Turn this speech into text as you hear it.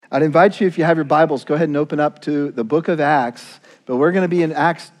I'd invite you, if you have your Bibles, go ahead and open up to the book of Acts, but we're going to be in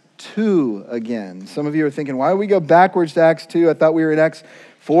Acts 2 again. Some of you are thinking, why do we go backwards to Acts 2? I thought we were in Acts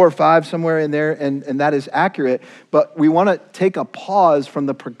 4 or 5, somewhere in there, and that is accurate. But we want to take a pause from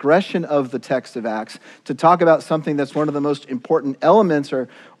the progression of the text of Acts to talk about something that's one of the most important elements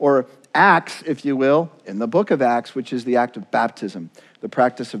or acts, if you will, in the book of Acts, which is the act of baptism, the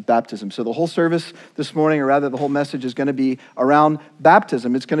practice of baptism. So the whole service this morning, or rather the whole message, is going to be around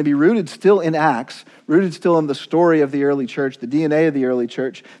baptism. It's going to be rooted still in Acts, rooted still in the story of the early church, the DNA of the early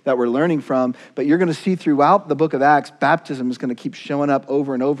church that we're learning from. But you're going to see throughout the book of Acts, baptism is going to keep showing up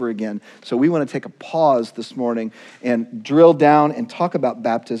over and over again. So we want to take a pause this morning and drill down and talk about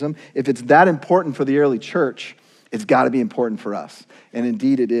baptism. If it's that important for the early church, it's got to be important for us. And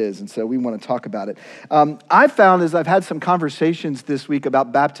indeed it is. And so we want to talk about it. I've found as I've had some conversations this week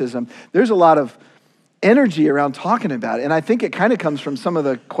about baptism, there's a lot of energy around talking about it. And I think it kind of comes from some of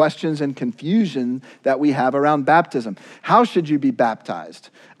the questions and confusion that we have around baptism. How should you be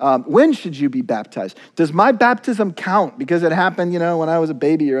baptized? When should you be baptized? Does my baptism count because it happened, when I was a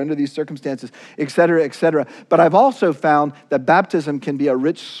baby or under these circumstances, et cetera, et cetera. But I've also found that baptism can be a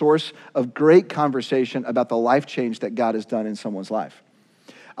rich source of great conversation about the life change that God has done in someone's life.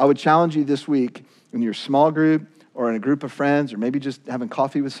 I would challenge you this week in your small group or in a group of friends or maybe just having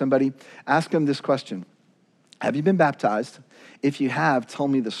coffee with somebody, ask them this question. Have you been baptized? If you have, tell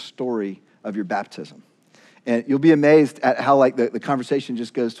me the story of your baptism. And you'll be amazed at how the conversation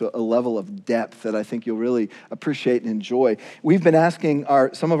just goes to a level of depth that I think you'll really appreciate and enjoy. We've been asking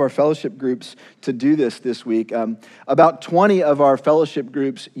some of our fellowship groups to do this week. About 20 of our fellowship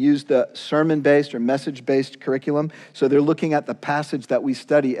groups use the sermon-based or message-based curriculum. So they're looking at the passage that we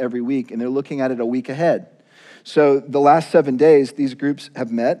study every week, and they're looking at it a week ahead. So the last 7 days, these groups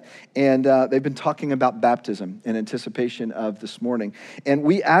have met, and they've been talking about baptism in anticipation of this morning. And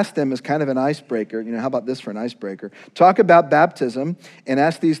we asked them as kind of an icebreaker, how about this for an icebreaker? Talk about baptism and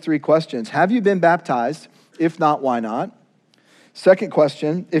ask these 3 questions. Have you been baptized? If not, why not? Second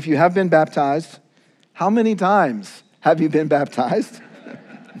question, if you have been baptized, how many times have you been baptized?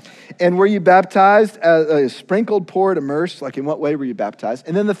 And were you baptized, sprinkled, poured, immersed? Like in what way were you baptized?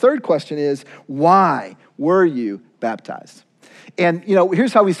 And then the third question is, why were you baptized? And,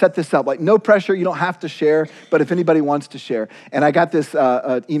 here's how we set this up. Like, no pressure. You don't have to share, but if anybody wants to share. And I got this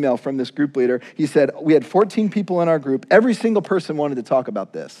email from this group leader. He said, we had 14 people in our group. Every single person wanted to talk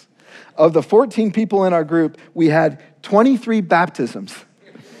about this. Of the 14 people in our group, we had 23 baptisms.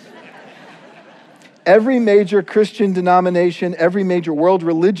 Every major Christian denomination, every major world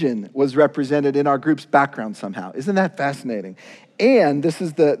religion was represented in our group's background somehow. Isn't that fascinating? And this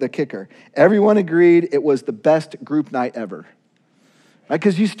is the kicker. Everyone agreed it was the best group night ever.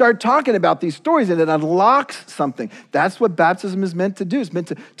 Because you start talking about these stories and it unlocks something. That's what baptism is meant to do. It's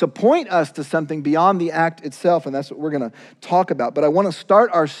meant to point us to something beyond the act itself, and that's what we're going to talk about. But I want to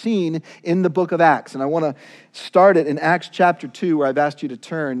start our scene in the book of Acts, and I want to start it in Acts chapter 2, where I've asked you to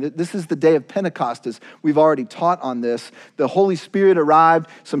turn. This is the day of Pentecost, as we've already taught on this. The Holy Spirit arrived.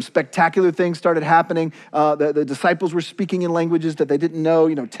 Some spectacular things started happening. The disciples were speaking in languages that they didn't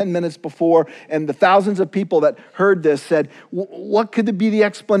know, 10 minutes before, and the thousands of people that heard this said, what could be the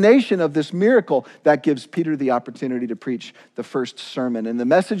explanation of this miracle? That gives Peter the opportunity to preach the first sermon. And the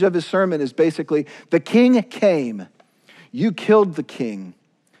message of his sermon is basically, the king came. You killed the king,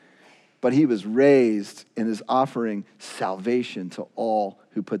 but he was raised and is offering salvation to all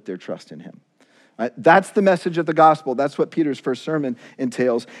who put their trust in him. Right? That's the message of the gospel. That's what Peter's first sermon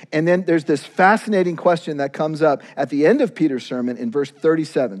entails. And then there's this fascinating question that comes up at the end of Peter's sermon in verse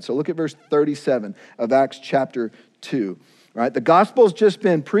 37. So look at verse 37 of Acts chapter 2. Right? The gospel's just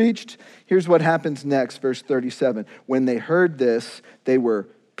been preached. Here's what happens next, verse 37. When they heard this, they were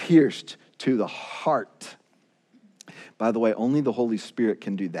pierced to the heart. By the way, only the Holy Spirit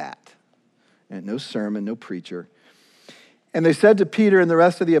can do that. And no sermon, no preacher. And they said to Peter and the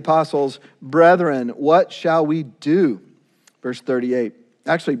rest of the apostles, brethren, what shall we do? Verse 38.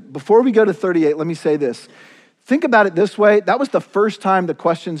 Actually, before we go to 38, let me say this. Think about it this way. That was the first time the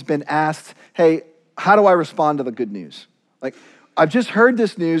question's been asked, hey, how do I respond to the good news? Like, I've just heard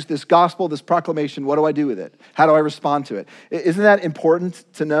this news, this gospel, this proclamation. What do I do with it? How do I respond to it? Isn't that important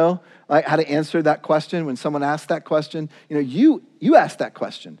to know, like, how to answer that question when someone asks that question? You asked that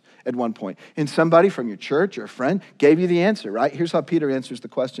question at one point, and somebody from your church or a friend gave you the answer, right? Here's how Peter answers the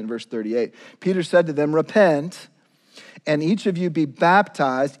question, verse 38. Peter said to them, repent, and each of you be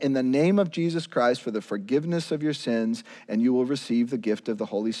baptized in the name of Jesus Christ for the forgiveness of your sins, and you will receive the gift of the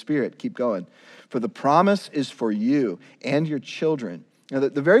Holy Spirit. Keep going. For the promise is for you and your children. Now,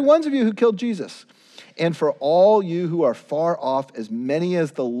 the very ones of you who killed Jesus, And for all you who are far off, as many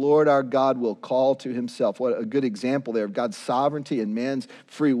as the Lord our God will call to himself. What a good example there of God's sovereignty and man's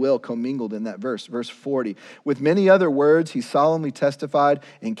free will commingled in that verse. Verse 40. With many other words, he solemnly testified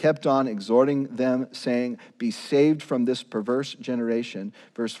and kept on exhorting them, saying, be saved from this perverse generation.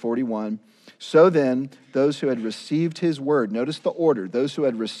 Verse 41. So then, those who had received his word, notice the order, those who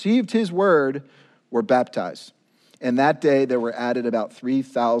had received his word were baptized. And that day there were added about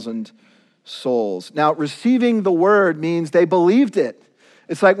 3,000 souls. Now, receiving the word means they believed it.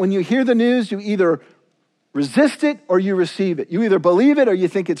 It's like when you hear the news, you either resist it or you receive it. You either believe it or you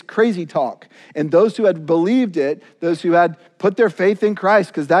think it's crazy talk. And those who had believed it, those who had put their faith in Christ,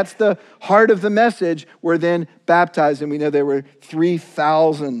 because that's the heart of the message, were then baptized. And we know there were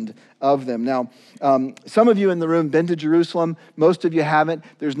 3,000 of them. Now, some of you in the room been to Jerusalem. Most of you haven't.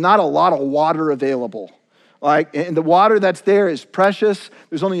 There's not a lot of water available. And the water that's there is precious.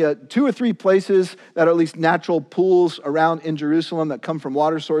 There's only 2 or 3 places that are at least natural pools around in Jerusalem that come from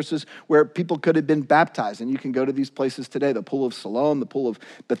water sources where people could have been baptized. And you can go to these places today, the Pool of Siloam, the Pool of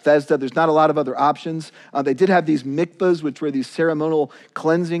Bethesda. There's not a lot of other options. They did have these mikvahs, which were these ceremonial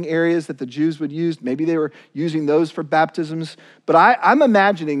cleansing areas that the Jews would use. Maybe they were using those for baptisms. But I'm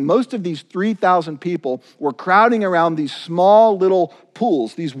imagining most of these 3,000 people were crowding around these small little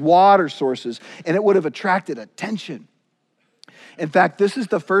pools, these water sources, and it would have attracted attention. In fact, this is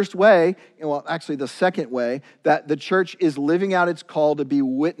the first way, well, actually the second way, that the church is living out its call to be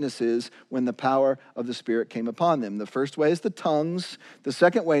witnesses when the power of the Spirit came upon them. The first way is the tongues. The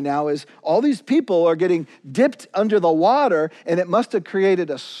second way now is all these people are getting dipped under the water, and it must have created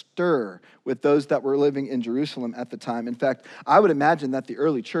a stir with those that were living in Jerusalem at the time. In fact, I would imagine that the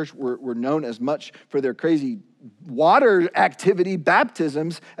early church were known as much for their crazy water activity,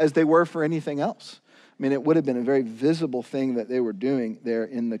 baptisms, as they were for anything else. I mean, it would have been a very visible thing that they were doing there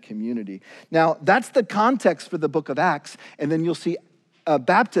in the community. Now, that's the context for the book of Acts, and then you'll see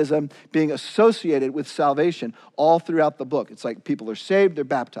baptism being associated with salvation all throughout the book. It's like people are saved, they're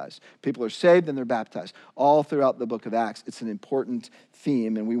baptized. People are saved, and they're baptized. All throughout the book of Acts, it's an important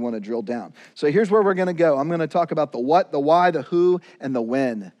theme, and we want to drill down. So here's where we're going to go. I'm going to talk about the what, the why, the who, and the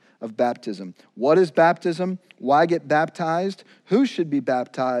when of baptism. What is baptism? Why get baptized? Who should be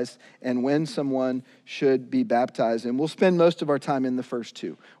baptized? And when someone should be baptized. And we'll spend most of our time in the first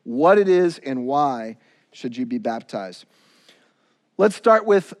two. What it is and why should you be baptized. Let's start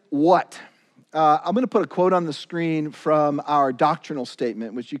with what. I'm going to put a quote on the screen from our doctrinal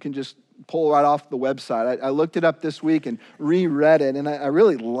statement, which you can just pull right off the website. I looked it up this week and reread it, and I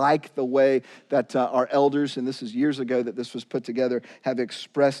really like the way that our elders, and this is years ago that this was put together, have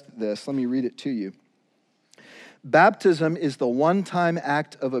expressed this. Let me read it to you. Baptism is the one-time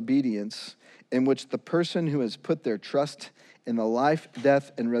act of obedience in which the person who has put their trust in the life,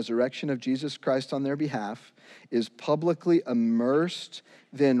 death, and resurrection of Jesus Christ on their behalf is publicly immersed,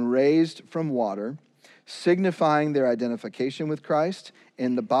 then raised from water, signifying their identification with Christ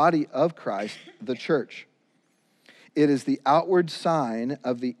and the body of Christ, the church. It is the outward sign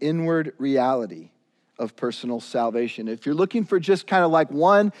of the inward reality of personal salvation. If you're looking for just kind of like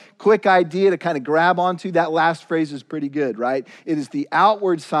one quick idea to kind of grab onto, that last phrase is pretty good, right? It is the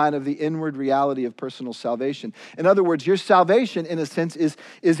outward sign of the inward reality of personal salvation. In other words, your salvation, in a sense, is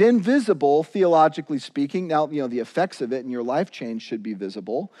invisible, theologically speaking. Now, the effects of it and your life change should be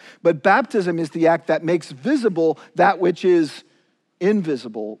visible. But baptism is the act that makes visible that which is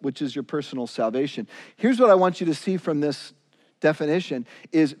invisible, which is your personal salvation. Here's what I want you to see from this definition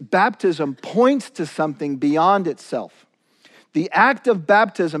is baptism points to something beyond itself. The act of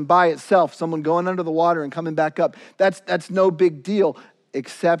baptism by itself, someone going under the water and coming back up, that's no big deal,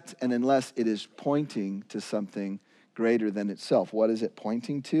 except and unless it is pointing to something greater than itself. What is it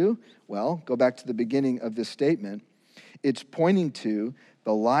pointing to? Well, go back to the beginning of this statement. It's pointing to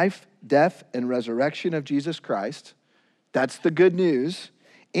the life, death, and resurrection of Jesus Christ. That's the good news.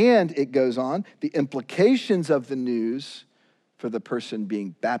 And it goes on, the implications of the news for the person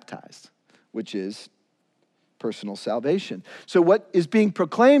being baptized, which is personal salvation. So what is being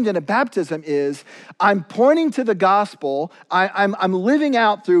proclaimed in a baptism is, I'm pointing to the gospel, I'm living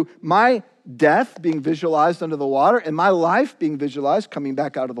out through my death being visualized under the water and my life being visualized coming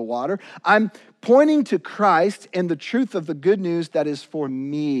back out of the water. I'm pointing to Christ and the truth of the good news that is for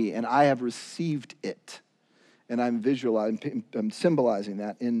me, and I have received it. And I'm visualizing, I'm symbolizing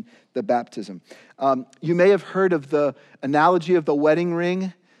that in the baptism. You may have heard of the analogy of the wedding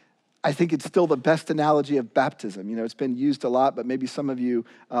ring. I think it's still the best analogy of baptism. It's been used a lot, but maybe some of you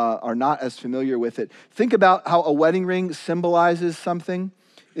are not as familiar with it. Think about how a wedding ring symbolizes something.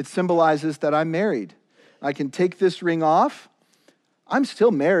 It symbolizes that I'm married. I can take this ring off. I'm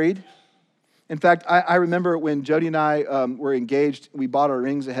still married. In fact, I remember when Jody and I were engaged, we bought our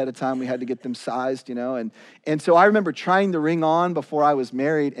rings ahead of time. We had to get them sized, and so I remember trying the ring on before I was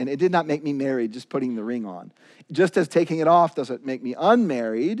married, and it did not make me married just putting the ring on. Just as taking it off doesn't make me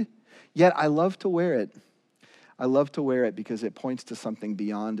unmarried, yet I love to wear it. I love to wear it because it points to something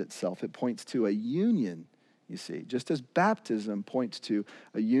beyond itself. It points to a union, you see, just as baptism points to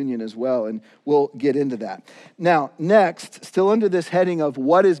a union as well, and we'll get into that. Now, next, still under this heading of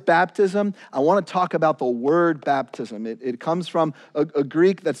what is baptism, I want to talk about the word baptism. It comes from a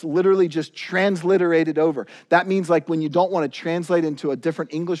Greek that's literally just transliterated over. That means like when you don't want to translate into a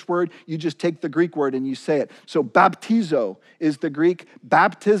different English word, you just take the Greek word and you say it. So baptizo is the Greek,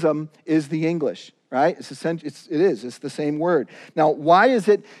 baptism is the English. Right? It's the same word. Now, why is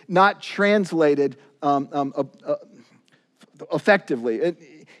it not translated effectively?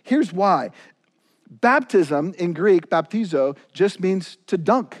 Here's why. Baptism in Greek, baptizo, just means to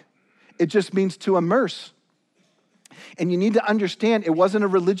dunk. It just means to immerse. And you need to understand it wasn't a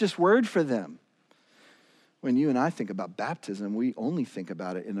religious word for them. When you and I think about baptism, we only think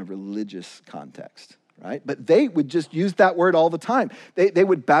about it in a religious context. Right? But they would just use that word all the time. They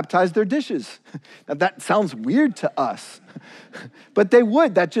would baptize their dishes. Now that sounds weird to us, but they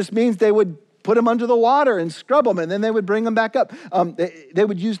would. That just means they would put them under the water and scrub them, and then they would bring them back up. They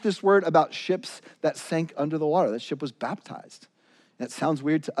would use this word about ships that sank under the water. That ship was baptized. That sounds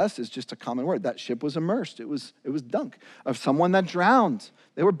weird to us. It's just a common word. That ship was immersed. It was dunk. Of someone that drowned,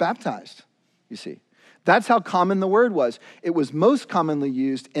 they were baptized, you see. That's how common the word was. It was most commonly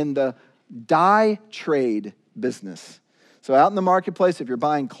used in the dye trade business. So out in the marketplace, if you're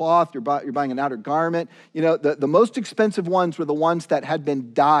buying cloth, you're buying an outer garment, the most expensive ones were the ones that had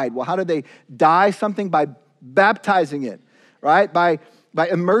been dyed. Well, how do they dye something? By baptizing it, right? By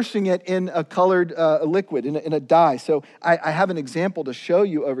immersing it in a colored liquid, in a dye. So I have an example to show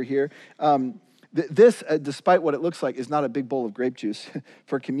you over here. This, despite what it looks like, is not a big bowl of grape juice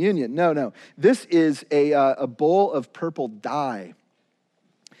for communion. No. This is a bowl of purple dye.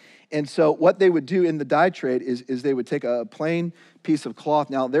 And so what they would do in the dye trade is they would take a plain piece of cloth.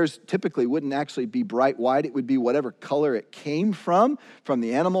 Now, theirs typically wouldn't actually be bright white. It would be whatever color it came from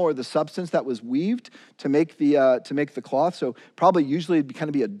the animal or the substance that was weaved to make the cloth. So probably usually it'd kind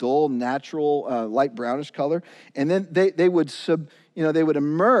of be a dull, natural, light brownish color. And then they would they would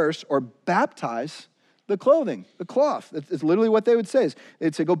immerse or baptize the clothing, the cloth. It's literally what they would say.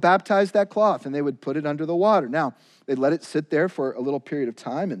 They'd say, go baptize that cloth, and they would put it under the water. Now, they'd let it sit there for a little period of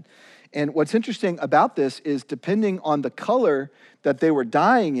time. And what's interesting about this is depending on the color that they were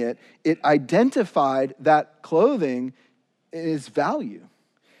dyeing it identified that clothing its value.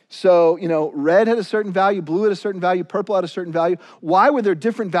 So, red had a certain value, blue had a certain value, purple had a certain value. Why were there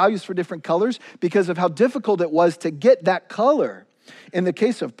different values for different colors? Because of how difficult it was to get that color. In the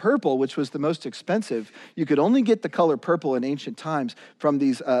case of purple, which was the most expensive, you could only get the color purple in ancient times from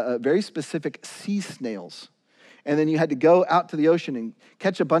these very specific sea snails. And then you had to go out to the ocean and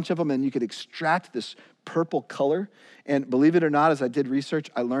catch a bunch of them, and you could extract this purple color. And believe it or not, as I did research,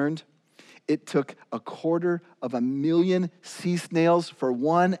 I learned it took 250,000 sea snails for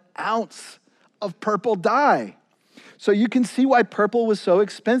 1 ounce of purple dye. So you can see why purple was so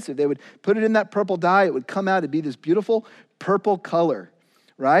expensive. They would put it in that purple dye. It would come out to be this beautiful purple color,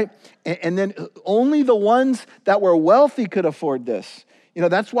 right? And then only the ones that were wealthy could afford this.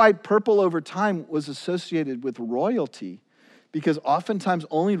 That's why purple over time was associated with royalty, because oftentimes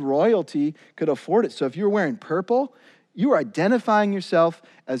only royalty could afford it. So if you were wearing purple, you were identifying yourself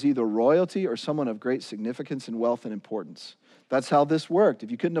as either royalty or someone of great significance and wealth and importance. That's how this worked. If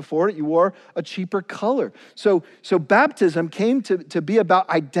you couldn't afford it, you wore a cheaper color. So baptism came to be about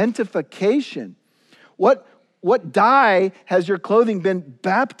identification. What dye has your clothing been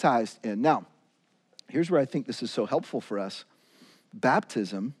baptized in? Now, here's where I think this is so helpful for us.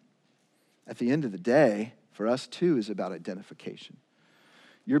 Baptism, at the end of the day, for us too, is about identification.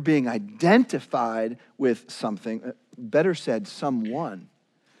 You're being identified with something, better said, someone,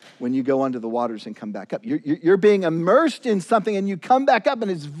 when you go under the waters and come back up. You're being immersed in something and you come back up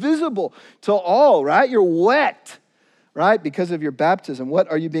and it's visible to all, right? You're wet, right? Because of your baptism. What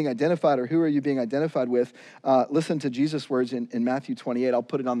are you being identified, or who are you being identified with? Listen to Jesus' words in Matthew 28. I'll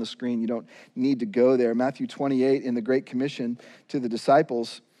put it on the screen. You don't need to go there. Matthew 28 in the Great Commission to the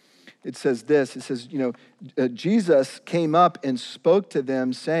disciples. It says this. It says, Jesus came up and spoke to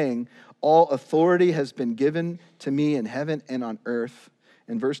them saying, all authority has been given to me in heaven and on earth.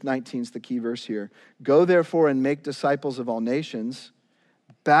 And verse 19 is the key verse here. Go therefore and make disciples of all nations,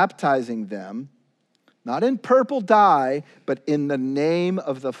 baptizing them. Not in purple dye, but in the name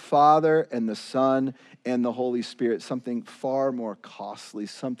of the Father and the Son and the Holy Spirit. Something far more costly,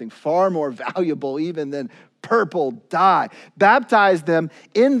 something far more valuable even than purple dye. Baptize them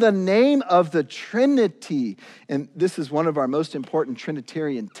in the name of the Trinity. And this is one of our most important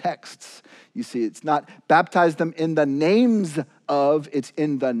Trinitarian texts. You see, it's not baptize them in the names of, it's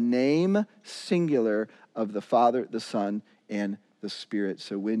in the name singular of the Father, the Son, and the Spirit.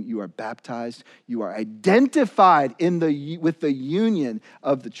 So when you are baptized, you are identified with the union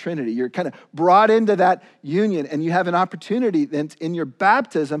of the Trinity. You're kind of brought into that union, and you have an opportunity then in your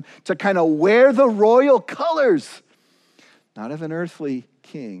baptism to kind of wear the royal colors, not of an earthly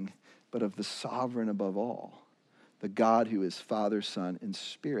king, but of the sovereign above all, the God who is Father, Son, and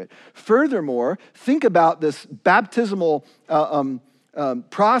Spirit. Furthermore, think about this baptismal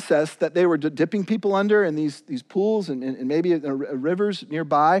process that they were dipping people under in these pools and maybe rivers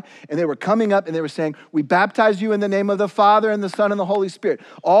nearby. And they were coming up and they were saying, we baptize you in the name of the Father and the Son and the Holy Spirit.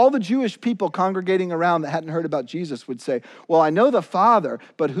 All the Jewish people congregating around that hadn't heard about Jesus would say, well, I know the Father,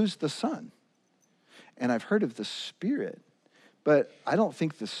 but who's the Son? And I've heard of the Spirit, but I don't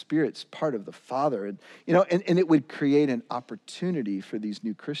think the Spirit's part of the Father. And it would create an opportunity for these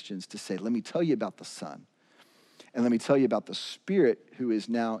new Christians to say, let me tell you about the Son. And let me tell you about the Spirit who is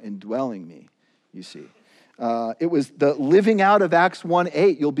now indwelling me, you see. It was the living out of Acts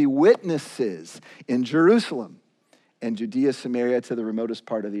 1:8. You'll be witnesses in Jerusalem and Judea, Samaria, to the remotest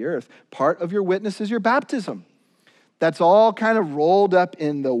part of the earth. Part of your witness is your baptism. That's all kind of rolled up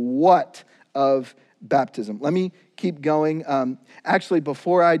in the what of baptism. Let me keep going. Actually,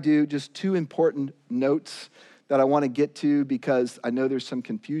 before I do, just two important notes that I want to get to because I know there's some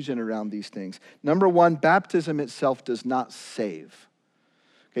confusion around these things. Number one, baptism itself does not save.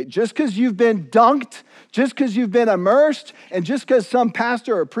 Okay, just because you've been dunked, just because you've been immersed, and just because some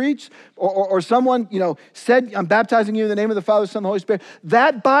pastor or preach or someone said, I'm baptizing you in the name of the Father, Son, and the Holy Spirit,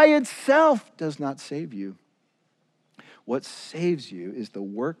 that by itself does not save you. What saves you is the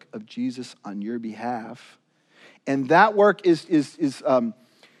work of Jesus on your behalf. And that work is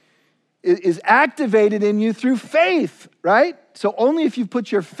activated in you through faith, right? So only if you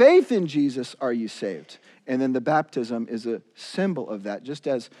put your faith in Jesus are you saved. And then the baptism is a symbol of that. Just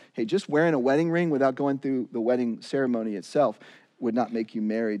as, just wearing a wedding ring without going through the wedding ceremony itself would not make you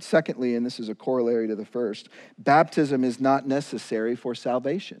married. Secondly, and this is a corollary to the first, baptism is not necessary for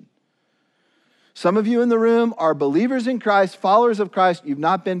salvation. Some of you in the room are believers in Christ, followers of Christ. You've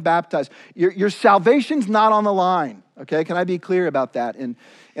not been baptized. Your salvation's not on the line, okay? Can I be clear about that? And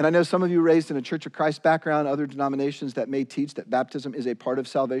I know some of you raised in a Church of Christ background, other denominations that may teach that baptism is a part of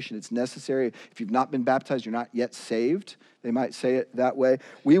salvation. It's necessary. If you've not been baptized, you're not yet saved. They might say it that way.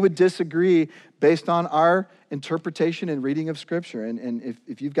 We would disagree based on our interpretation and reading of Scripture. And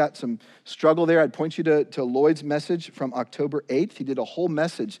if you've got some struggle there, I'd point you to Lloyd's message from October 8th. He did a whole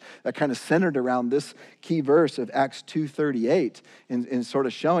message that kind of centered around this key verse of Acts 2:38 and sort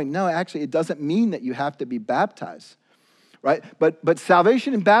of showing, no, actually, it doesn't mean that you have to be baptized. Right, but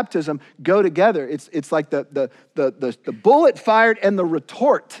salvation and baptism go together. It's like the bullet fired and the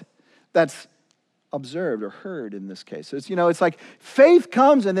retort that's observed or heard in this case. So it's like faith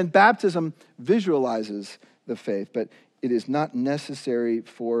comes and then baptism visualizes the faith, but it is not necessary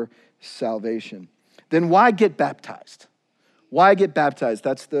for salvation. Then why get baptized? Why get baptized?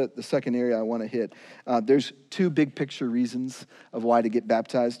 That's the second area I want to hit. There's two big picture reasons of why to get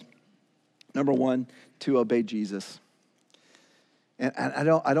baptized. Number one, to obey Jesus. And I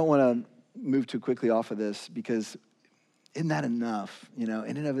don't want to move too quickly off of this because isn't that enough, in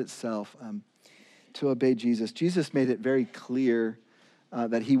and of itself, to obey Jesus? Jesus made it very clear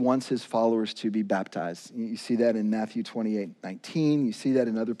that he wants his followers to be baptized. You see that in Matthew 28:19. You see that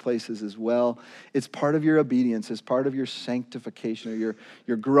in other places as well. It's part of your obedience. It's part of your sanctification, or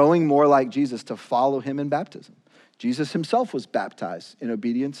you're growing more like Jesus to follow him in baptism. Jesus himself was baptized in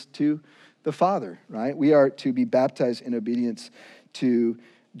obedience to the Father, right? We are to be baptized in obedience to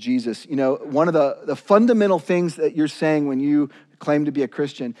Jesus. One of the fundamental things that you're saying when you claim to be a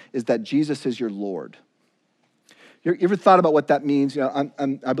Christian is that Jesus is your Lord. You ever thought about what that means?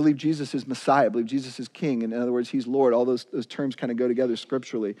 I believe Jesus is Messiah. I believe Jesus is King. And in other words, he's Lord. All those terms kind of go together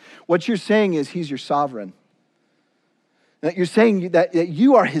scripturally. What you're saying is he's your sovereign. That you're saying that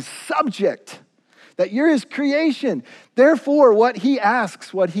you are his subject, that you're his creation. Therefore, what he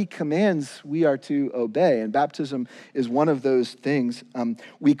asks, what he commands, we are to obey. And baptism is one of those things.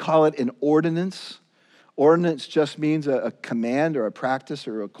 We call it an ordinance. Ordinance just means a command or a practice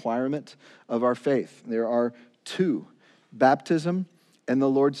or a requirement of our faith. There are two, baptism and the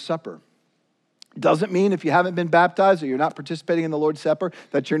Lord's Supper. Doesn't mean if you haven't been baptized or you're not participating in the Lord's Supper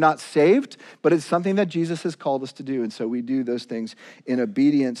that you're not saved, but it's something that Jesus has called us to do. And so we do those things in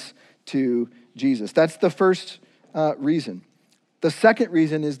obedience to Jesus. That's the first reason. The second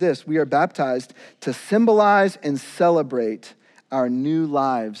reason is this: we are baptized to symbolize and celebrate our new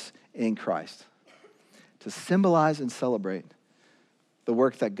lives in Christ. To symbolize and celebrate the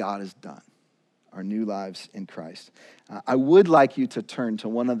work that God has done, our new lives in Christ. I would like you to turn to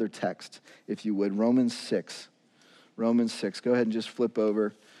one other text, if you would, Romans 6. Romans 6. Go ahead and just flip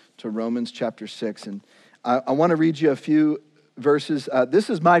over to Romans chapter 6. And I want to read you a few verses. This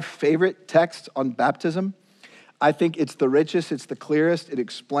is my favorite text on baptism. I think it's the richest, it's the clearest. It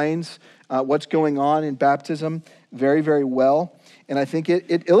explains what's going on in baptism very, very well. And I think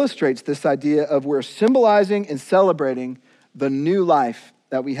it illustrates this idea of we're symbolizing and celebrating the new life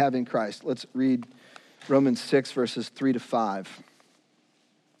that we have in Christ. Let's read Romans 6, verses 3 to 5.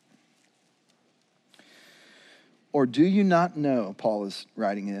 Or do you not know, Paul is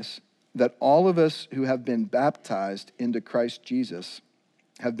writing this, that all of us who have been baptized into Christ Jesus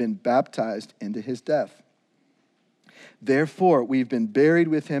have been baptized into his death? Therefore, we've been buried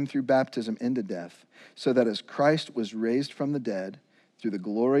with him through baptism into death, so that as Christ was raised from the dead through the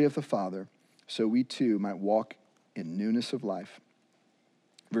glory of the Father, so we too might walk in newness of life.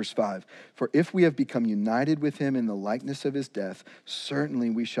 Verse 5, for if we have become united with him in the likeness of his death, certainly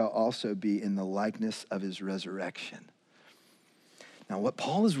we shall also be in the likeness of his resurrection. Now, what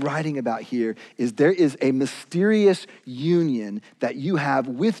Paul is writing about here is there is a mysterious union that you have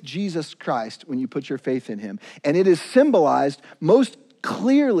with Jesus Christ when you put your faith in him. And it is symbolized most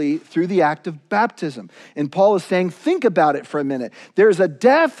clearly through the act of baptism. And Paul is saying, think about it for a minute. There's a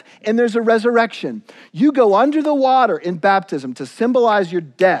death and there's a resurrection. You go under the water in baptism to symbolize your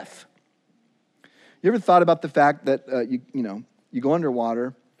death. You ever thought about the fact that, you go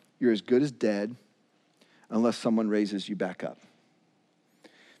underwater, you're as good as dead unless someone raises you back up?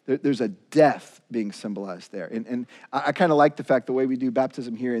 There's a death being symbolized there. And I kind of like the fact the way we do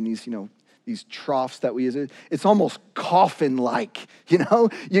baptism here in these troughs that we use. It's almost coffin-like,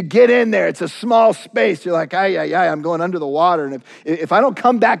 You get in there, it's a small space. You're like, I'm going under the water. And if I don't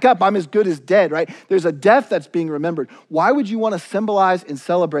come back up, I'm as good as dead, right? There's a death that's being remembered. Why would you want to symbolize and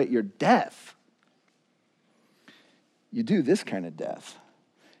celebrate your death? You do this kind of death.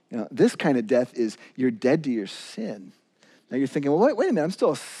 This kind of death is you're dead to your sin. Now you're thinking, well, wait a minute, I'm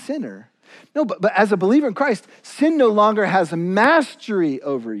still a sinner. No, but as a believer in Christ, sin no longer has mastery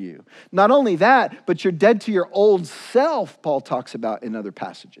over you. Not only that, but you're dead to your old self, Paul talks about in other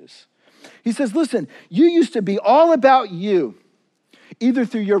passages. He says, listen, you used to be all about you, either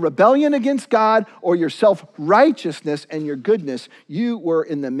through your rebellion against God or your self-righteousness and your goodness. You were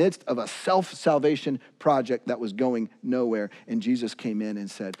in the midst of a self-salvation project that was going nowhere. And Jesus came in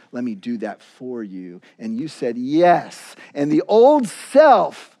and said, let me do that for you. And you said, yes. And the old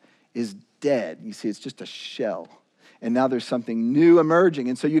self is dead. You see, it's just a shell. And now there's something new emerging.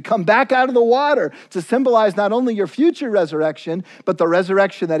 And so you come back out of the water to symbolize not only your future resurrection, but the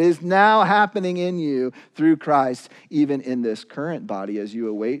resurrection that is now happening in you through Christ, even in this current body as you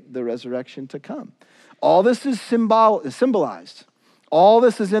await the resurrection to come. All this is symbolized. All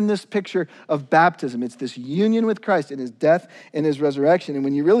this is in this picture of baptism. It's this union with Christ in his death and his resurrection. And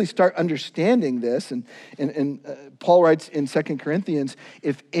when you really start understanding this, and Paul writes in 2 Corinthians,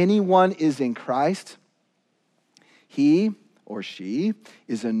 if anyone is in Christ, he or she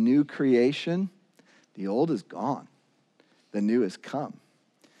is a new creation. The old is gone. The new has come.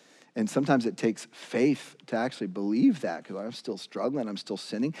 And sometimes it takes faith to actually believe that, because I'm still struggling, I'm still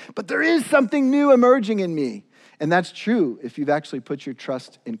sinning. But there is something new emerging in me. And that's true if you've actually put your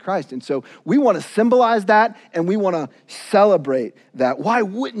trust in Christ. And so we want to symbolize that, and we want to celebrate that. Why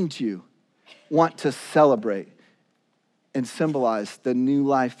wouldn't you want to celebrate and symbolize the new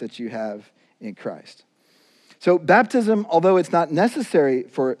life that you have in Christ? So baptism, although it's not necessary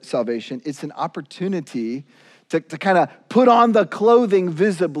for salvation, it's an opportunity to kind of put on the clothing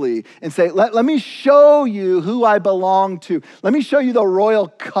visibly and say, let me show you who I belong to. Let me show you the royal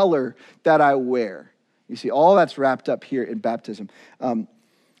color that I wear. You see, all that's wrapped up here in baptism. One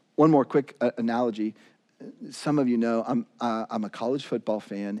more quick analogy. Some of you know I'm a college football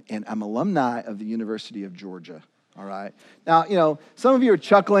fan, and I'm alumni of the University of Georgia. All right. Now, some of you are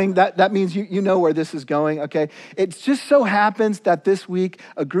chuckling. That means you know where this is going, okay? It just so happens that this week,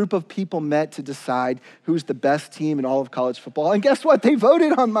 a group of people met to decide who's the best team in all of college football. And guess what? They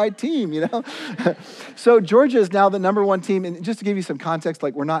voted on my team, So Georgia is now the number one team. And just to give you some context,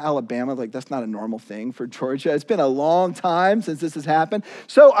 we're not Alabama. That's not a normal thing for Georgia. It's been a long time since this has happened.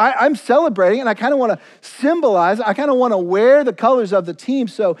 So I'm celebrating, and I kind of want to symbolize. I kind of want to wear the colors of the team.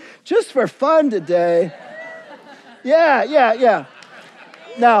 So just for fun today... Yeah.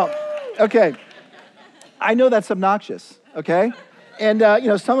 Now, okay, I know that's obnoxious, okay? And,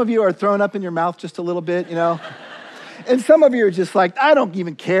 some of you are throwing up in your mouth just a little bit, And some of you are just like, I don't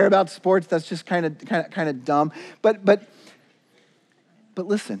even care about sports. That's just kind of dumb. But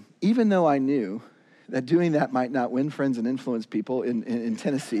listen, even though I knew that doing that might not win friends and influence people in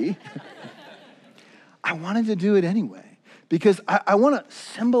Tennessee, I wanted to do it anyway. Because I want to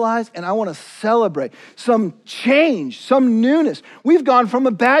symbolize and I want to celebrate some change, some newness. We've gone from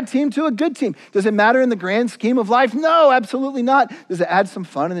a bad team to a good team. Does it matter in the grand scheme of life? No, absolutely not. Does it add some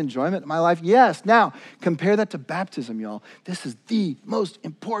fun and enjoyment to my life? Yes. Now, compare that to baptism, y'all. This is the most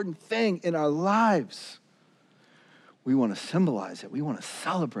important thing in our lives. We want to symbolize it. We want to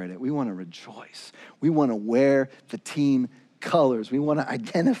celebrate it. We want to rejoice. We want to wear the team colors. We want to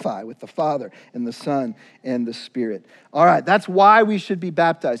identify with the Father and the Son and the Spirit. All right, that's why we should be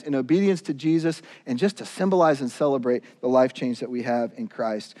baptized, in obedience to Jesus and just to symbolize and celebrate the life change that we have in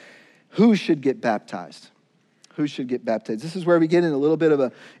Christ. Who should get baptized? Who should get baptized? This is where we get in a little bit of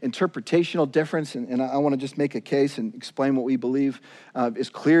an interpretational difference, and I want to just make a case and explain what we believe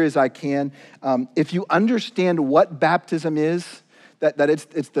as clear as I can. If you understand what baptism is, that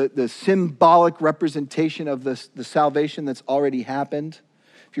it's the symbolic representation of the salvation that's already happened.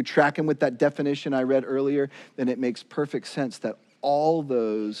 If you're tracking with that definition I read earlier, then it makes perfect sense that all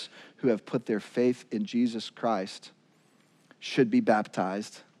those who have put their faith in Jesus Christ should be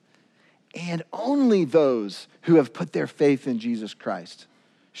baptized. And only those who have put their faith in Jesus Christ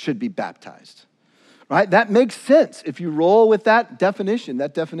should be baptized. Right? That makes sense. If you roll with that definition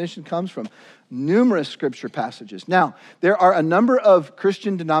comes from numerous scripture passages. Now, there are a number of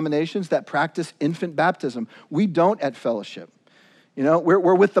Christian denominations that practice infant baptism. We don't at Fellowship.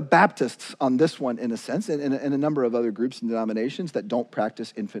 We're with the Baptists on this one in a sense, and a number of other groups and denominations that don't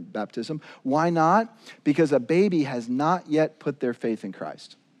practice infant baptism. Why not? Because a baby has not yet put their faith in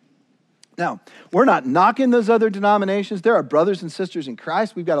Christ. Now, we're not knocking those other denominations. There are brothers and sisters in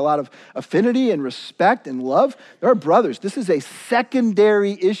Christ. We've got a lot of affinity and respect and love. There are brothers. This is a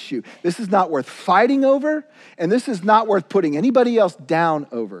secondary issue. This is not worth fighting over, and this is not worth putting anybody else down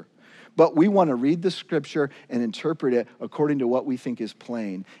over. But we want to read the scripture and interpret it according to what we think is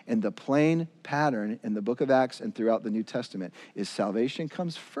plain. And the plain pattern in the book of Acts and throughout the New Testament is salvation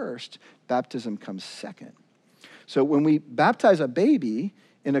comes first, baptism comes second. So when we baptize a baby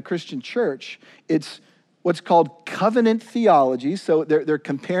in a Christian church, it's what's called covenant theology. So they're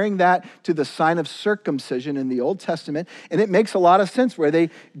comparing that to the sign of circumcision in the Old Testament, and it makes a lot of sense where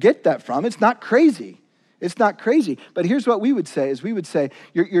they get that from. It's not crazy. It's not crazy. But here's what we would say,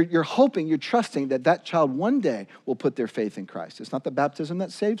 you're hoping, you're trusting that child one day will put their faith in Christ. It's not the baptism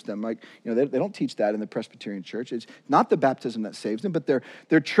that saves them. They don't teach that in the Presbyterian church. It's not the baptism that saves them, but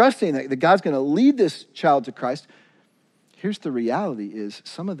they're trusting that God's going to lead this child to Christ. Here's the reality is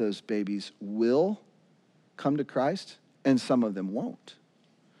some of those babies will come to Christ and some of them won't.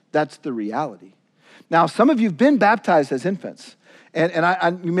 That's the reality. Now, some of you have been baptized as infants,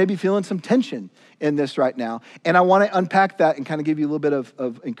 and you may be feeling some tension in this right now, and I want to unpack that and kind of give you a little bit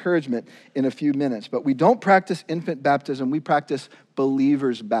of encouragement in a few minutes. But we don't practice infant baptism. We practice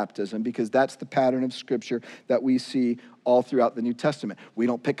believer's baptism because that's the pattern of Scripture that we see all throughout the New Testament. We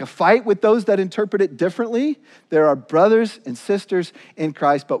don't pick a fight with those that interpret it differently. There are brothers and sisters in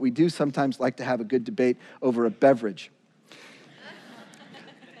Christ, but we do sometimes like to have a good debate over a beverage.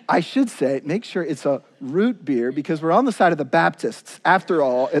 I should say, make sure it's a root beer because we're on the side of the Baptists, after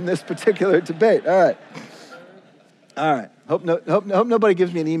all, in this particular debate. All right. Hope nobody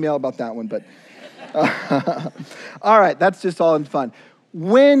gives me an email about that one, but all right, that's just all in fun.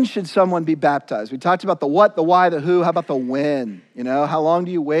 When should someone be baptized? We talked about the what, the why, the who. How about the when? How long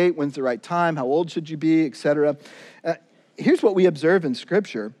do you wait? When's the right time? How old should you be, etc.? Here's what we observe in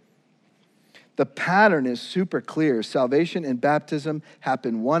Scripture. The pattern is super clear. Salvation and baptism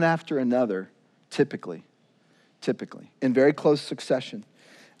happen one after another, typically, in very close succession.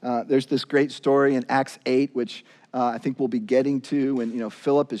 There's this great story in Acts 8, which I think we'll be getting to when,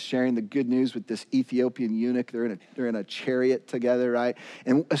 Philip is sharing the good news with this Ethiopian eunuch. They're in a chariot together, right?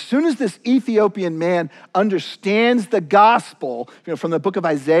 And as soon as this Ethiopian man understands the gospel, from the book of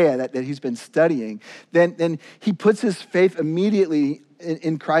Isaiah that he's been studying, then he puts his faith immediately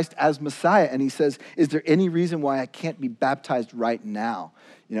in Christ as Messiah. And he says, is there any reason why I can't be baptized right now?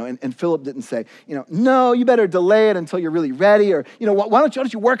 And Philip didn't say, no, you better delay it until you're really ready. Or, why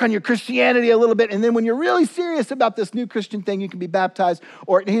don't you work on your Christianity a little bit? And then when you're really serious about this new Christian thing, you can be baptized.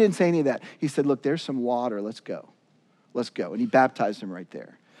 Or he didn't say any of that. He said, look, there's some water. Let's go. Let's go. And he baptized him right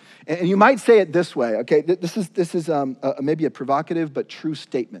there. And you might say it this way, okay? This is maybe a provocative but true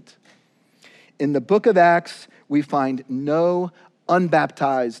statement. In the book of Acts, we find no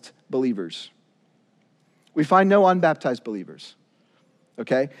unbaptized believers. We find no unbaptized believers.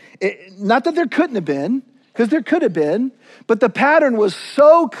 Okay? Not that there couldn't have been, because there could have been, but the pattern was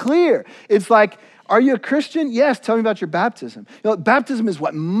so clear. It's like, are you a Christian? Yes, tell me about your baptism. Baptism is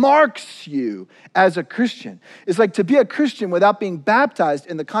what marks you as a Christian. It's like to be a Christian without being baptized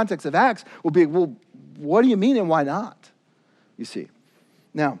in the context of Acts will be, well, what do you mean and why not? You see.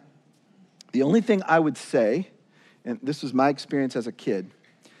 Now, the only thing I would say, and this was my experience as a kid,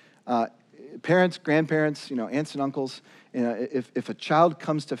 parents, grandparents, aunts and uncles, if a child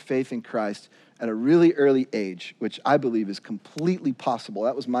comes to faith in Christ at a really early age, which I believe is completely possible.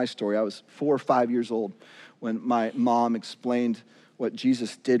 That was my story. I was 4 or 5 years old when my mom explained what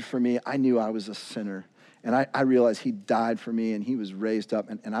Jesus did for me. I knew I was a sinner, and I realized he died for me, and he was raised up,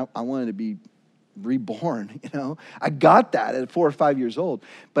 and I wanted to be reborn, I got that at 4 or 5 years old,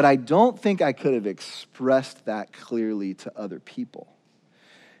 but I don't think I could have expressed that clearly to other people.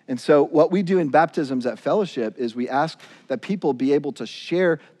 And so what we do in baptisms at Fellowship is we ask that people be able to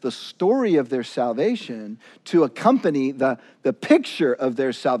share the story of their salvation to accompany the picture of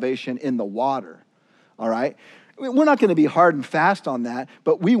their salvation in the water, all right? We're not going to be hard and fast on that,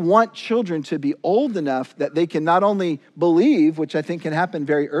 but we want children to be old enough that they can not only believe, which I think can happen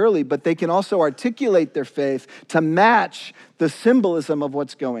very early, but they can also articulate their faith to match the symbolism of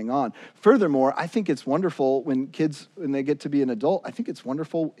what's going on. Furthermore, I think it's wonderful when they get to be an adult, I think it's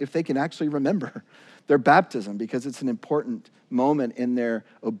wonderful if they can actually remember their baptism because it's an important moment in their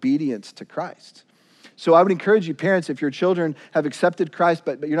obedience to Christ. So I would encourage you, parents, if your children have accepted Christ,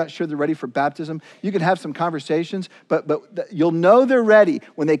 but you're not sure they're ready for baptism, you can have some conversations, but you'll know they're ready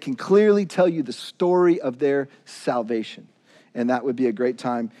when they can clearly tell you the story of their salvation. And that would be a great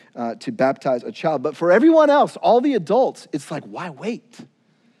time to baptize a child. But for everyone else, all the adults, it's like, why wait?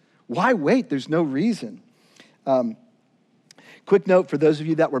 Why wait? There's no reason. Quick note for those of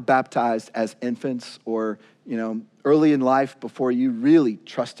you that were baptized as infants or, early in life before you really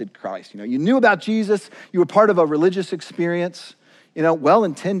trusted Christ. You knew about Jesus. You were part of a religious experience,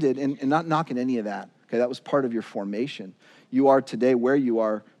 well-intended and not knocking any of that. Okay, that was part of your formation. You are today where you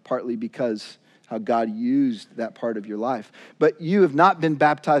are partly because how God used that part of your life. But you have not been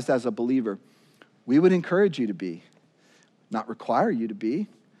baptized as a believer. We would encourage you to be, not require you to be.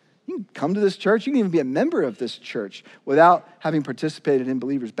 You can come to this church. You can even be a member of this church without having participated in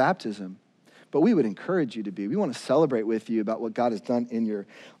believers' baptism. But we would encourage you to be. We want to celebrate with you about what God has done in your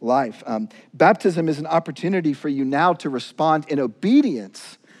life. Baptism is an opportunity for you now to respond in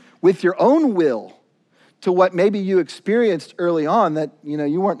obedience with your own will to what maybe you experienced early on that,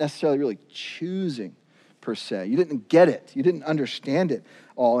 you weren't necessarily really choosing per se. You didn't get it. You didn't understand it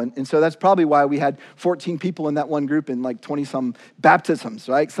all. And so that's probably why we had 14 people in that one group and like 20-some baptisms,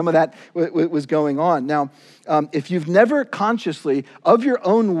 right? Some of that was going on. Now, if you've never consciously, of your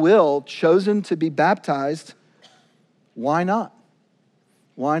own will, chosen to be baptized, why not?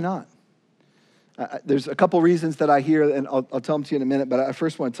 Why not? There's a couple reasons that I hear, and I'll tell them to you in a minute, but I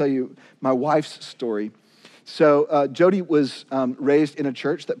first want to tell you my wife's story. So Jody was raised in a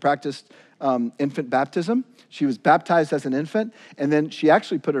church that practiced infant baptism. She was baptized as an infant, and then she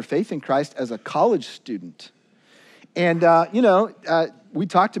actually put her faith in Christ as a college student. And, we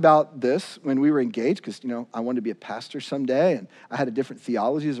talked about this when we were engaged because, I wanted to be a pastor someday, and I had a different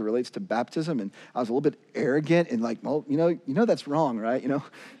theology as it relates to baptism, and I was a little bit arrogant and like, well, that's wrong, right?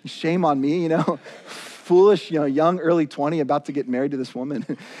 Shame on me, foolish, young, early 20, about to get married to this woman.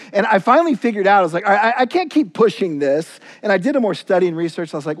 And I finally figured out, I was like, all right, I can't keep pushing this. And I did a more study and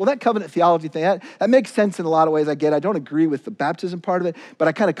research. I was like, well, that covenant theology thing, that makes sense in a lot of ways. I get it. I don't agree with the baptism part of it, but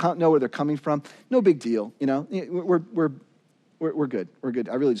I kind of know where they're coming from. No big deal, We're good. We're good.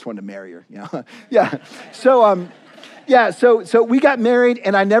 I really just wanted to marry her, Yeah. So Yeah, so we got married,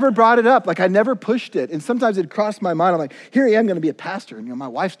 and I never brought it up. Like, I never pushed it. And sometimes it crossed my mind. I'm like, here I am going to be a pastor. And my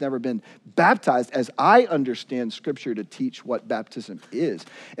wife's never been baptized as I understand Scripture to teach what baptism is.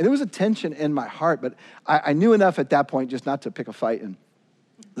 And there was a tension in my heart, but I knew enough at that point just not to pick a fight. And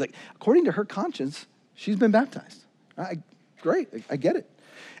like, according to her conscience, she's been baptized. Great, I get it.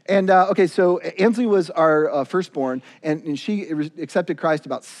 And okay, so Ansley was our firstborn, and she accepted Christ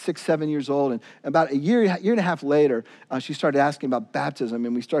about 6, 7 years old. And about a year and a half later, she started asking about baptism,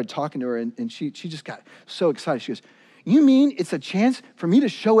 and we started talking to her, and she just got so excited. She goes, "You mean it's a chance for me to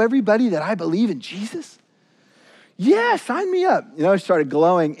show everybody that I believe in Jesus?" Yeah, sign me up. She started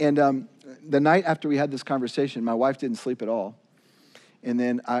glowing. And the night after we had this conversation, my wife didn't sleep at all. And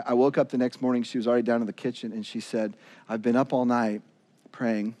then I woke up the next morning. She was already down in the kitchen, and she said, "I've been up all night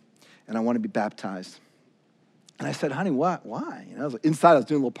praying, and I want to be baptized." And I said, "Honey, what? Why?" I was like, inside, I was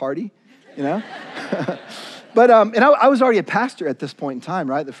doing a little party, But I was already a pastor at this point in time,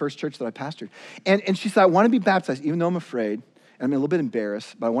 right? The first church that I pastored. And she said, "I want to be baptized, even though I'm afraid, and I'm a little bit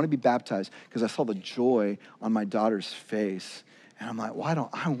embarrassed, but I want to be baptized because I saw the joy on my daughter's face." And I'm like, why don't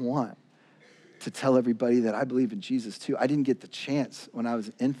I want to tell everybody that I believe in Jesus too? I didn't get the chance when I was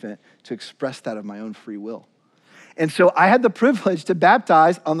an infant to express that of my own free will. And so I had the privilege to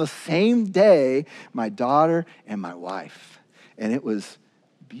baptize on the same day my daughter and my wife. And it was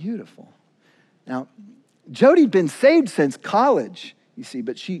beautiful. Now, Jody'd been saved since college, you see,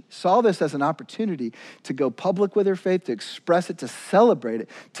 but she saw this as an opportunity to go public with her faith, to express it, to celebrate it,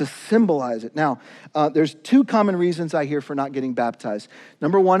 to symbolize it. Now, there's 2 common reasons I hear for not getting baptized.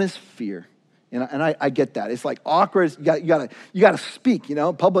 Number 1 is fear. And I get that. It's like awkward. You gotta speak,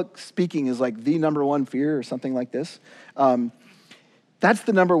 Public speaking is like the number 1 fear or something like this. That's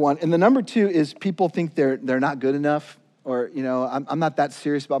the number 1. And the number 2 is people think they're not good enough, or, I'm not that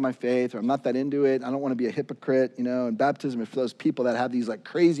serious about my faith, or I'm not that into it. I don't want to be a hypocrite, And baptism is for those people that have these like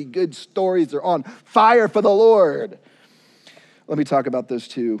crazy good stories. They're on fire for the Lord. Let me talk about those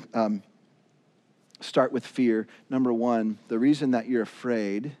 2. Start with fear. Number 1, the reason that you're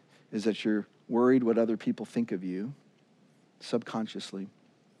afraid is that you're worried what other people think of you, subconsciously.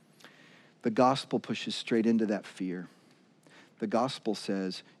 The gospel pushes straight into that fear. The gospel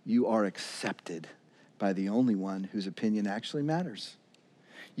says you are accepted by the only one whose opinion actually matters.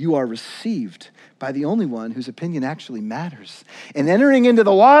 You are received by the only one whose opinion actually matters. And entering into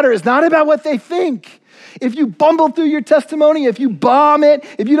the water is not about what they think. If you bumble through your testimony, if you bomb it,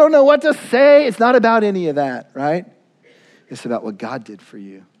 if you don't know what to say, it's not about any of that, right? It's about what God did for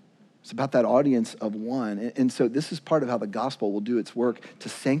you. It's about that audience of one. And so this is part of how the gospel will do its work to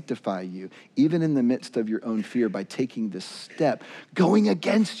sanctify you, even in the midst of your own fear, by taking this step, going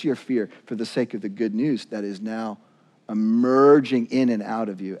against your fear for the sake of the good news that is now emerging in and out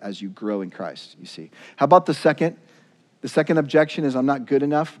of you as you grow in Christ, you see. How about the second? The second objection is, I'm not good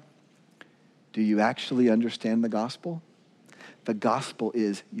enough. Do you actually understand the gospel? The gospel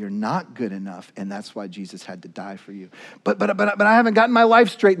is you're not good enough, and that's why Jesus had to die for you. But I haven't gotten my life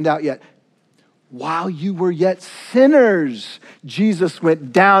straightened out yet. While you were yet sinners, Jesus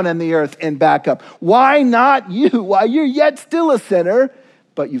went down in the earth and back up. Why not you? While you're yet still a sinner,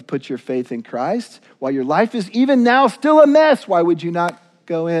 but you've put your faith in Christ, while your life is even now still a mess, why would you not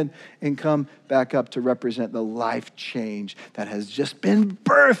go in and come back up to represent the life change that has just been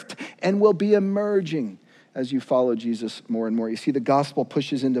birthed and will be emerging as you follow Jesus more and more? You see, the gospel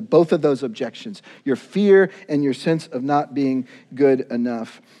pushes into both of those objections, your fear and your sense of not being good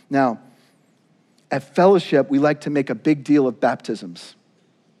enough. Now, at Fellowship, we like to make a big deal of baptisms.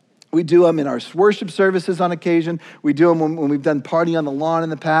 We do them in our worship services on occasion. We do them when we've done party on the lawn in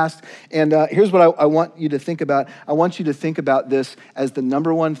the past. And here's what I want you to think about. I want you to think about this as the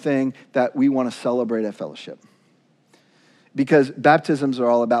number 1 thing that we want to celebrate at Fellowship. Because baptisms are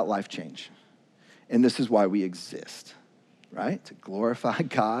all about life change. And this is why we exist, right? To glorify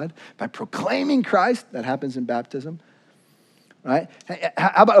God by proclaiming Christ. That happens in baptism, right?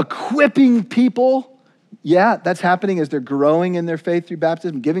 How about equipping people? Yeah, that's happening as they're growing in their faith through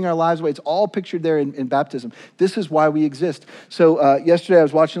baptism, giving our lives away. It's all pictured there in baptism. This is why we exist. So yesterday I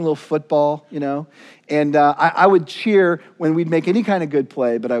was watching a little football, and I would cheer when we'd make any kind of good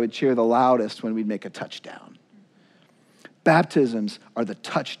play, but I would cheer the loudest when we'd make a touchdown. Baptisms are the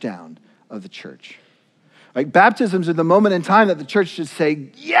touchdown of the church. Like, baptisms are the moment in time that the church should say,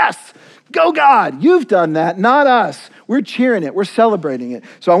 yes, go God, you've done that, not us. We're cheering it, we're celebrating it.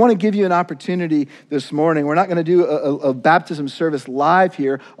 So I want to give you an opportunity this morning. We're not going to do a baptism service live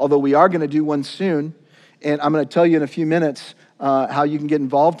here, although we are going to do one soon. And I'm going to tell you in a few minutes how you can get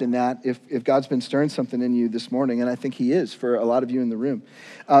involved in that if God's been stirring something in you this morning, and I think he is for a lot of you in the room.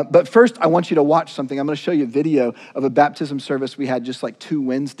 But first, I want you to watch something. I'm going to show you a video of a baptism service we had just like 2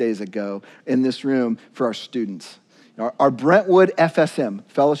 Wednesdays ago in this room for our students. Our Brentwood FSM,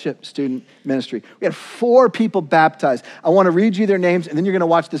 Fellowship Student Ministry. We had 4 people baptized. I want to read you their names, and then you're going to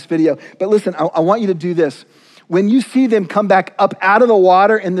watch this video. But listen, I want you to do this. When you see them come back up out of the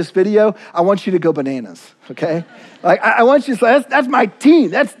water in this video, I want you to go bananas, okay? Like, I want you to say, that's my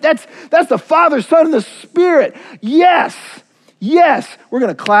team. That's the Father, Son, and the Spirit. Yes. We're going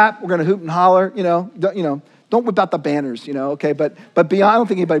to clap. We're going to hoot and holler, Don't whip out the banners, okay? But beyond, I don't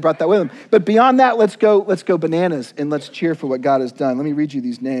think anybody brought that with them. But beyond that, let's go bananas and let's cheer for what God has done. Let me read you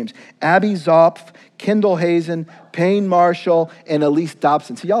these names. Abby Zopf, Kendall Hazen, Payne Marshall, and Elise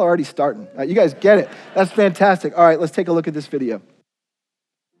Dobson. See, y'all are already starting. You guys get it. That's fantastic. All right, let's take a look at this video.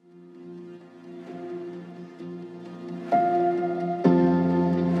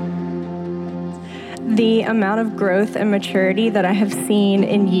 The amount of growth and maturity that I have seen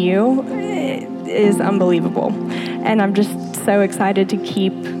in you is unbelievable. And I'm just so excited to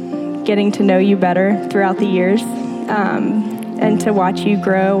keep getting to know you better throughout the years, and to watch you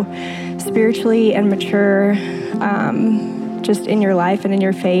grow spiritually and mature just in your life and in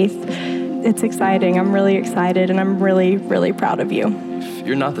your faith. It's exciting. I'm really excited, and I'm really, really proud of you.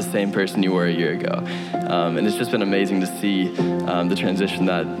 You're not the same person you were a year ago. And it's just been amazing to see the transition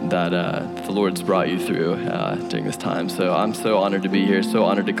that the Lord's brought you through during this time. So I'm so honored to be here, so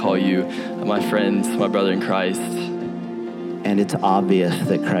honored to call you my friends, my brother in Christ. And it's obvious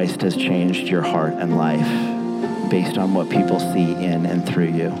that Christ has changed your heart and life based on what people see in and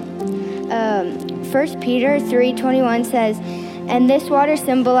through you. 1 Peter 3:21 says, "And this water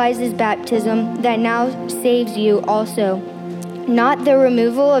symbolizes baptism that now saves you also. Not the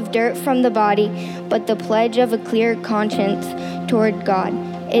removal of dirt from the body, but the pledge of a clear conscience toward God.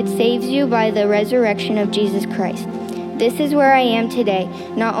 It saves you by the resurrection of Jesus Christ. This is where I am today,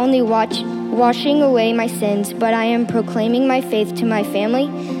 not only washing away my sins, but I am proclaiming my faith to my family,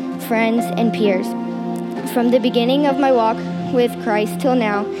 friends, and peers. From the beginning of my walk with Christ till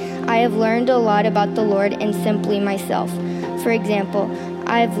now, I have learned a lot about the Lord and simply myself. For example,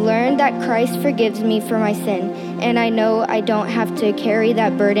 I've learned that Christ forgives me for my sin, and I know I don't have to carry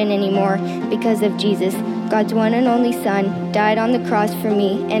that burden anymore because of Jesus. God's one and only Son died on the cross for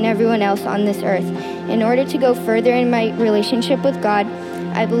me and everyone else on this earth. In order to go further in my relationship with God,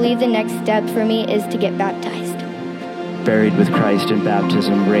 I believe the next step for me is to get baptized." Buried with Christ in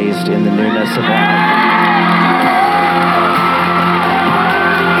baptism, raised in the newness of life.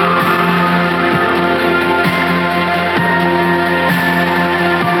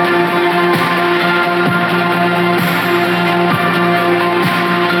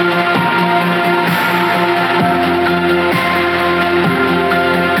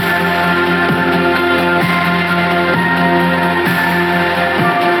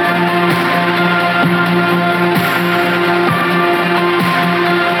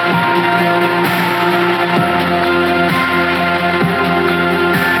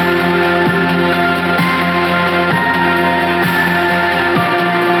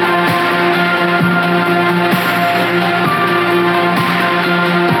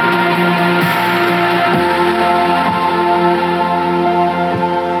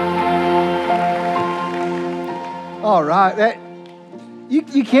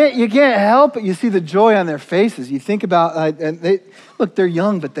 You can't help it. You see the joy on their faces. You think about, and they're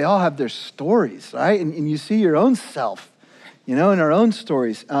young, but they all have their stories, right? And you see your own self, in our own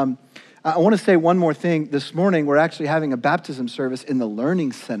stories. I want to say one more thing. This morning, we're actually having a baptism service in the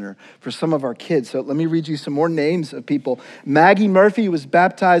Learning Center for some of our kids. So let me read you some more names of people. Maggie Murphy was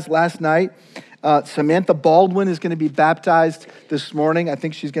baptized last night. Samantha Baldwin is going to be baptized this morning. I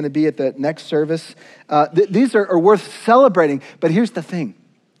think she's going to be at the next service. These are worth celebrating. But here's the thing.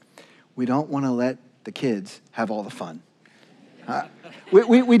 We don't want to let the kids have all the fun.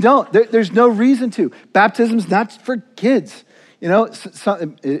 We don't. There's no reason to. Baptism's not for kids. It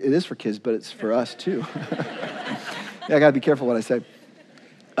is for kids, but it's for us too. I got to be careful what I say.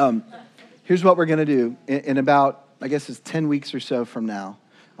 Here's what we're going to do. In about, I guess it's 10 weeks or so from now,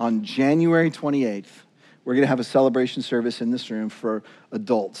 on January 28th, we're going to have a celebration service in this room for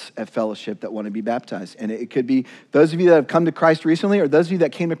adults at Fellowship that want to be baptized. And it could be those of you that have come to Christ recently, or those of you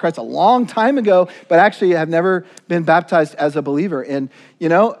that came to Christ a long time ago, but actually have never been baptized as a believer. And,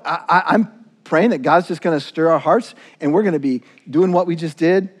 I'm praying that God's just going to stir our hearts, and we're going to be doing what we just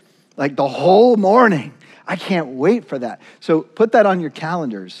did like the whole morning. I can't wait for that. So put that on your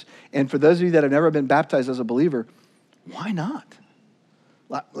calendars. And for those of you that have never been baptized as a believer, why not?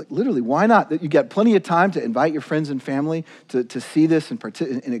 Like literally, why not? You get plenty of time to invite your friends and family to see this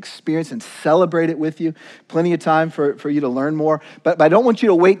and experience and celebrate it with you. Plenty of time for you to learn more. But I don't want you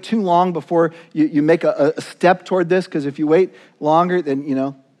to wait too long before you make a step toward this, because if you wait longer, then,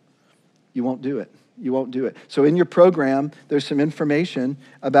 you won't do it. You won't do it. So in your program, there's some information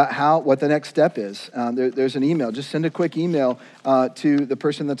about what the next step is. There's an email. Just send a quick email to the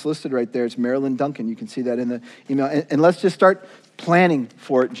person that's listed right there. It's Marilyn Duncan. You can see that in the email. And let's just start planning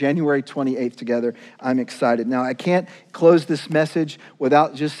for January 28th together. I'm excited. Now, I can't close this message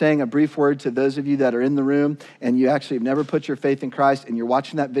without just saying a brief word to those of you that are in the room and you actually have never put your faith in Christ, and you're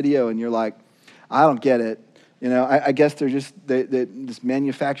watching that video and you're like, I don't get it. I guess they're just this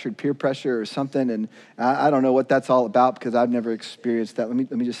manufactured peer pressure or something, and I don't know what that's all about because I've never experienced that.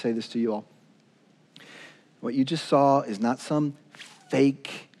 Let me just say this to you all. What you just saw is not some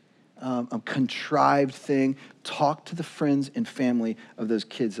fake, contrived thing. Talk to the friends and family of those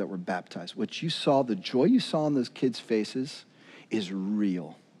kids that were baptized. What you saw, the joy you saw on those kids' faces is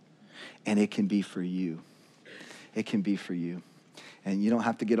real, and it can be for you. It can be for you. And you don't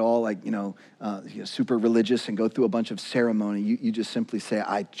have to get all super religious and go through a bunch of ceremony. You just simply say,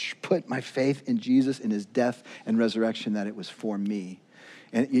 I put my faith in Jesus, in his death and resurrection, that it was for me.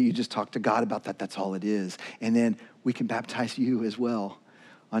 And you just talk to God about that. That's all it is. And then we can baptize you as well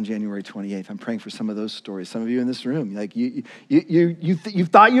on January 28th. I'm praying for some of those stories. Some of you in this room, like you've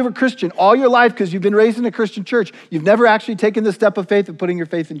thought you were a Christian all your life because you've been raised in a Christian church. You've never actually taken the step of faith of putting your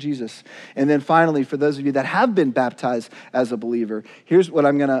faith in Jesus. And then finally, for those of you that have been baptized as a believer, here's what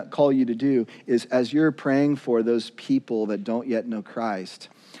I'm going to call you to do is, as you're praying for those people that don't yet know Christ,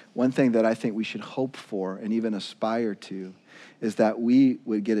 one thing that I think we should hope for and even aspire to is that we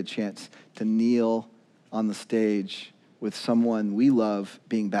would get a chance to kneel on the stage with someone we love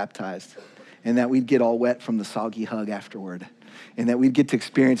being baptized, and that we'd get all wet from the soggy hug afterward, and that we'd get to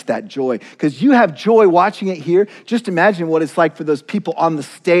experience that joy. Because you have joy watching it here. Just imagine what it's like for those people on the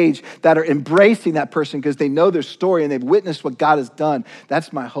stage that are embracing that person because they know their story and they've witnessed what God has done.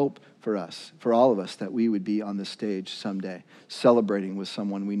 That's my hope for us, for all of us, that we would be on the stage someday, celebrating with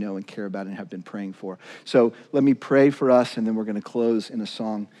someone we know and care about and have been praying for. So let me pray for us, and then we're going to close in a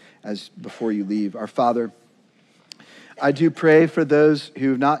song before you leave. Our Father, I do pray for those who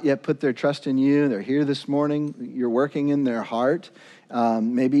have not yet put their trust in you. They're here this morning. You're working in their heart.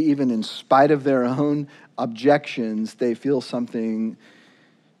 Maybe even in spite of their own objections, they feel something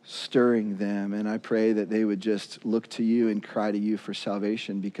stirring them. And I pray that they would just look to you and cry to you for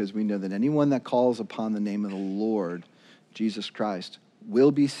salvation, because we know that anyone that calls upon the name of the Lord, Jesus Christ,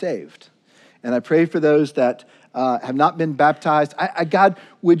 will be saved. And I pray for those that have not been baptized. God,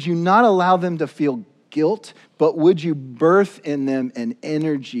 would you not allow them to feel guilt, but would you birth in them an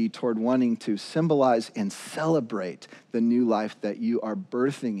energy toward wanting to symbolize and celebrate the new life that you are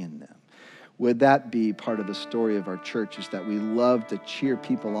birthing in them? Would that be part of the story of our church, is that we love to cheer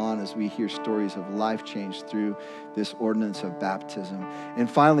people on as we hear stories of life change through this ordinance of baptism.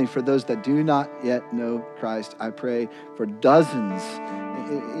 And finally, for those that do not yet know Christ, I pray for dozens,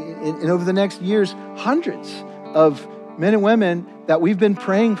 and over the next years, hundreds of men and women that we've been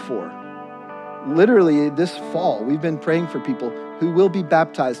praying for. Literally this fall, we've been praying for people who will be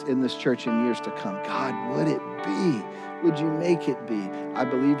baptized in this church in years to come. God, would it be? Would you make it be? I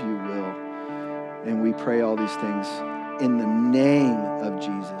believe you will. And we pray all these things in the name of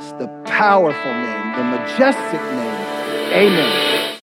Jesus, the powerful name, the majestic name. Amen.